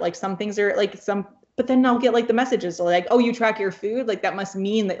right in that like some things are like some, but then I'll get like the messages so like, oh, you track your food, like that must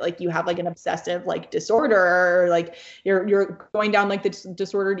mean that like you have like an obsessive like disorder, or like you're going down like the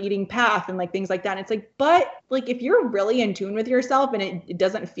disordered eating path and like things like that. And it's like, but like if you're really in tune with yourself and it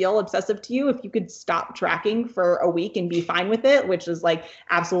doesn't feel obsessive to you, if you could stop tracking for a week and be fine with it, which is like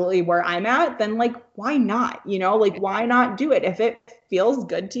absolutely where I'm at, then like why not? You know, like why not do it if it feels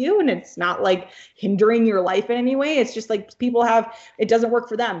good to you and it's not like hindering your life in any way. It's just like people have, it doesn't work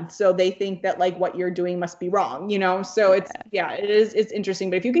for them, so they think that like what you're doing must be wrong, you know? So it's yeah, it's interesting.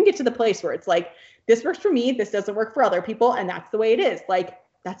 But if you can get to the place where it's like this works for me, this doesn't work for other people, and that's the way it is, like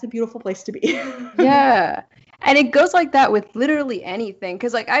that's a beautiful place to be. Yeah. And it goes like that with literally anything.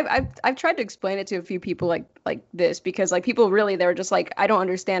 Cause like I've tried to explain it to a few people like this because like people really they're just like, I don't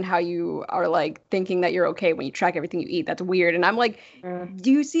understand how you are like thinking that you're okay when you track everything you eat. That's weird. And I'm like,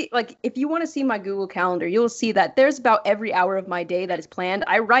 do you see like if you want to see my Google Calendar, you'll see that there's about every hour of my day that is planned.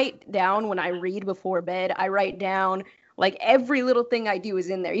 I write down when I read before bed. I write down like every little thing I do is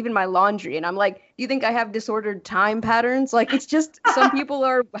in there, even my laundry. And I'm like, do you think I have disordered time patterns? Like it's just some people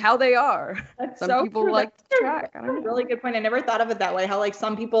are how they are. That's Some so people true. like to That's track. I a don't know. really good point. I never thought of it that way. How like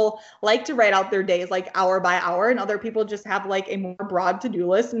some people like to write out their days like hour by hour, and other people just have like a more broad to-do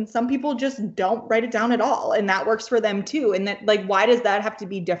list, and some people just don't write it down at all, and that works for them too. And that like why does that have to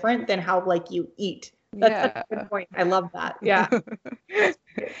be different than how like you eat? That's such Yeah. a good point. I love that. Yeah.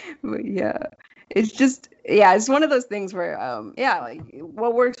 But yeah. It's just yeah, it's one of those things where yeah, like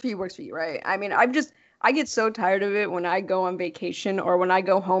what works for you, right? I mean, I get so tired of it when I go on vacation or when I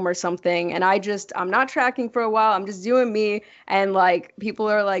go home or something and I'm not tracking for a while. I'm just doing me and like people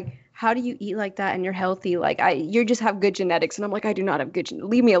are like, how do you eat like that and you're healthy? Like you just have good genetics and I'm like I do not have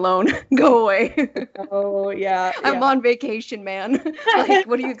leave me alone. Go away. Oh yeah, I'm yeah. on vacation, man. Like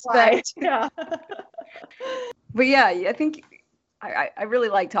what do you Why? expect? Yeah. But yeah, I think I really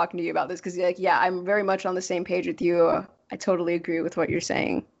like talking to you about this because like yeah, I'm very much on the same page with you. I totally agree with what you're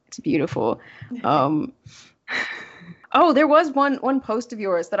saying. It's beautiful. Um, oh, there was one post of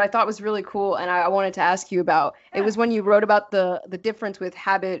yours that I thought was really cool, and I wanted to ask you about. It Yeah. was when you wrote about the difference with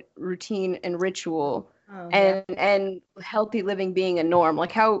habit, routine, and ritual, Oh yeah. and healthy living being a norm.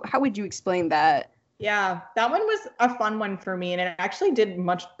 Like how would you explain that? Yeah, that one was a fun one for me, and it actually did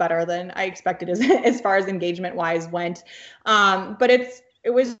much better than I expected as as far as engagement wise went. But it's it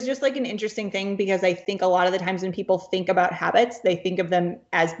was just like an interesting thing because I think a lot of the times when people think about habits, they think of them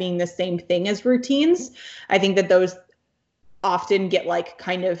as being the same thing as routines. I think that those often get like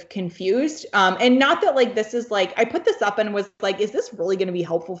kind of confused. And not that like this is like, I put this up and was like, is this really going to be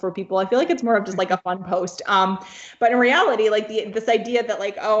helpful for people? I feel like it's more of just like a fun post. But in reality, like this idea that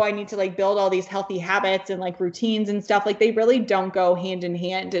like, oh, I need to like build all these healthy habits and like routines and stuff, like they really don't go hand in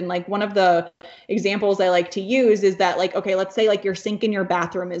hand. And like one of the examples I like to use is that like, okay, let's say like your sink in your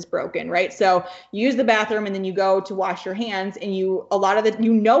bathroom is broken, right? So you use the bathroom and then you go to wash your hands and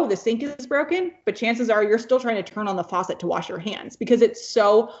the sink is broken, but chances are you're still trying to turn on the faucet to wash your hands because it's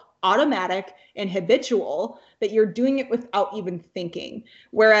so automatic and habitual that you're doing it without even thinking.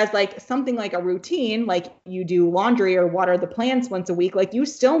 Whereas like something like a routine, like you do laundry or water the plants once a week, like you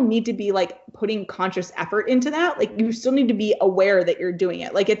still need to be like putting conscious effort into that. Like you still need to be aware that you're doing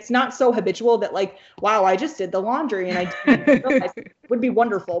it. Like it's not so habitual that like, wow, I just did the laundry and I didn't realize it would be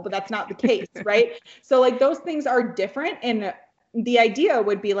wonderful, but that's not the case, right? So like those things are different. And the idea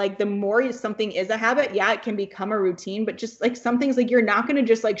would be like the more something is a habit, yeah, it can become a routine, but just like some things like you're not going to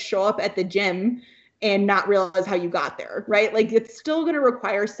just like show up at the gym and not realize how you got there, right? Like it's still going to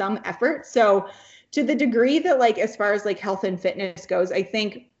require some effort. So to the degree that like as far as like health and fitness goes, I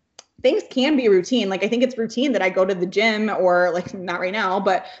think things can be routine. Like I think it's routine that I go to the gym or like not right now,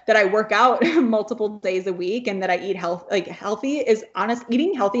 but that I work out multiple days a week and that I eat eating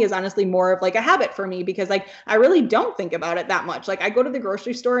healthy is honestly more of like a habit for me because like I really don't think about it that much. Like I go to the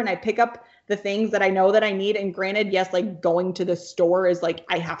grocery store and I pick up the things that I know that I need. And granted, yes, like going to the store is like,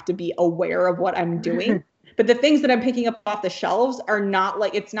 I have to be aware of what I'm doing. But the things that I'm picking up off the shelves are not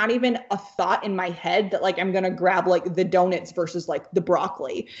like, it's not even a thought in my head that like, I'm going to grab like the donuts versus like the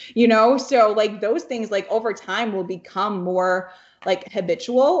broccoli, you know? So like those things like over time will become more like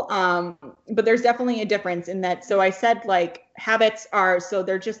habitual. But there's definitely a difference in that. So I said like habits so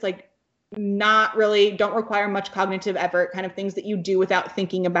they're just like don't require much cognitive effort, kind of things that you do without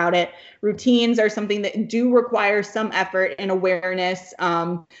thinking about it. Routines are something that do require some effort and awareness,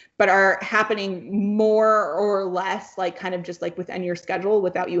 but are happening more or less like kind of just like within your schedule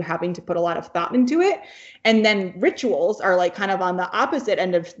without you having to put a lot of thought into it. And then rituals are like kind of on the opposite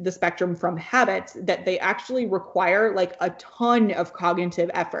end of the spectrum from habits, that they actually require like a ton of cognitive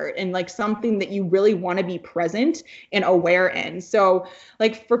effort and like something that you really want to be present and aware in. So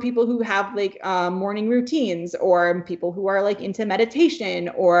like for people who have like morning routines or people who are like into meditation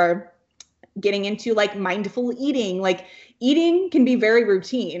or getting into like mindful eating, like eating can be very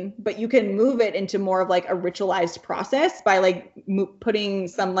routine, but you can move it into more of like a ritualized process by like putting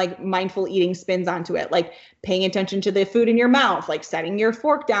some like mindful eating spins onto it, like paying attention to the food in your mouth, like setting your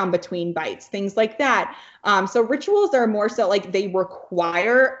fork down between bites, things like that. So rituals are more so like they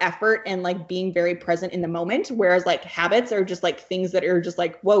require effort and like being very present in the moment, whereas like habits are just like things that are just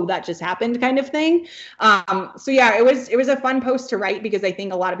like, whoa, that just happened kind of thing. So yeah, it was a fun post to write because I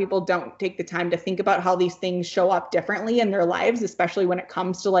think a lot of people don't take the time to think about how these things show up differently in their lives, especially when it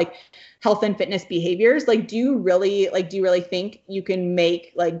comes to like health and fitness behaviors. Like, do you really think you can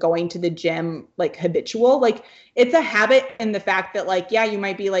make like going to the gym like habitual? Like it's a habit in the fact that like, yeah, you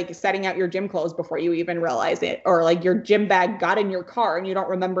might be like setting out your gym clothes before you even realize it, or like your gym bag got in your car and you don't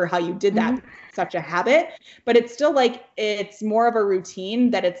remember how you did that. Mm-hmm. Such a habit, but it's still like, it's more of a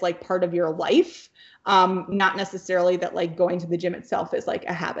routine that it's like part of your life. Not necessarily that like going to the gym itself is like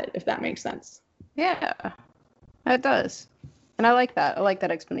a habit, if that makes sense. Yeah, that does. And I like that. I like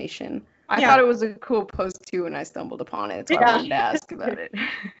that explanation. I thought it was a cool post too when I stumbled upon it. So I wanted to ask about it.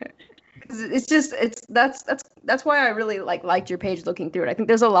 That's why I really liked your page looking through it. I think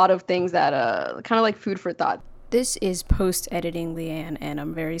there's a lot of things that kind of like food for thought. This is post-editing Leanne, and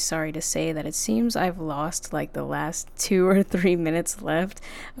I'm very sorry to say that it seems I've lost like the last 2 or 3 minutes left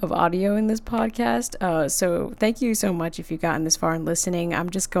of audio in this podcast. So thank you so much if you've gotten this far in listening. I'm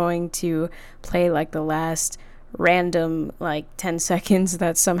just going to play like the last random like 10 seconds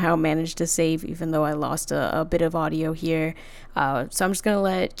that somehow managed to save, even though I lost a bit of audio here. So I'm just gonna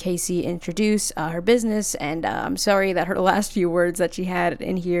let Casey introduce her business, and I'm sorry that her last few words that she had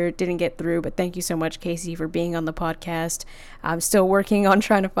in here didn't get through, but thank you so much, Casey, for being on the podcast. I'm still working on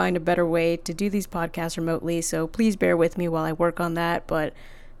trying to find a better way to do these podcasts remotely, so please bear with me while I work on that. But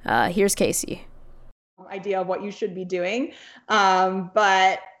here's Casey. Idea of what you should be doing,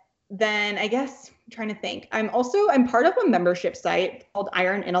 but then I guess I'm trying to think. I'm part of a membership site called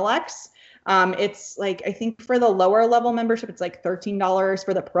Iron Intellects. It's like, I think for the lower level membership, it's like $13.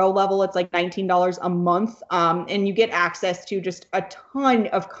 For the pro level, it's like $19 a month. And you get access to just a ton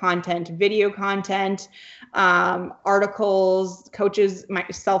of content, video content, articles. Coaches,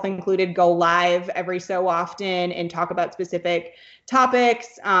 myself included, go live every so often and talk about specific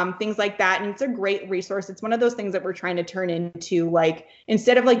topics, things like that. And it's a great resource. It's one of those things that we're trying to turn into, like,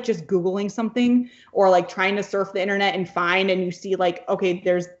 instead of like just Googling something or like trying to surf the internet and find, and you see like, okay,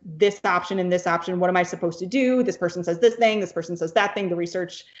 there's this option and this option. What am I supposed to do? This person says this thing, this person says that thing. The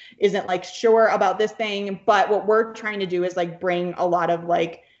research isn't like sure about this thing. But what we're trying to do is like bring a lot of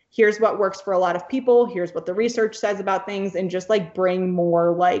like, here's what works for a lot of people. Here's what the research says about things, and just like bring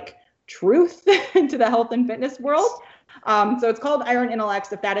more like truth into the health and fitness world. So it's called Iron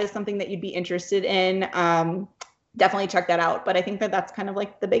Intellects. If that is something that you'd be interested in, definitely check that out. But I think that that's kind of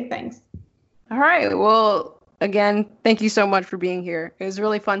like the big things. All right. Well, again, thank you so much for being here. It was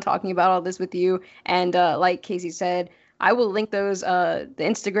really fun talking about all this with you. And like Casey said, I will link those, the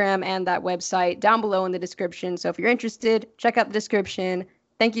Instagram and that website down below in the description. So if you're interested, check out the description.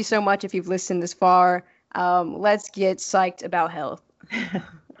 Thank you so much if you've listened this far. Let's get psyched about health.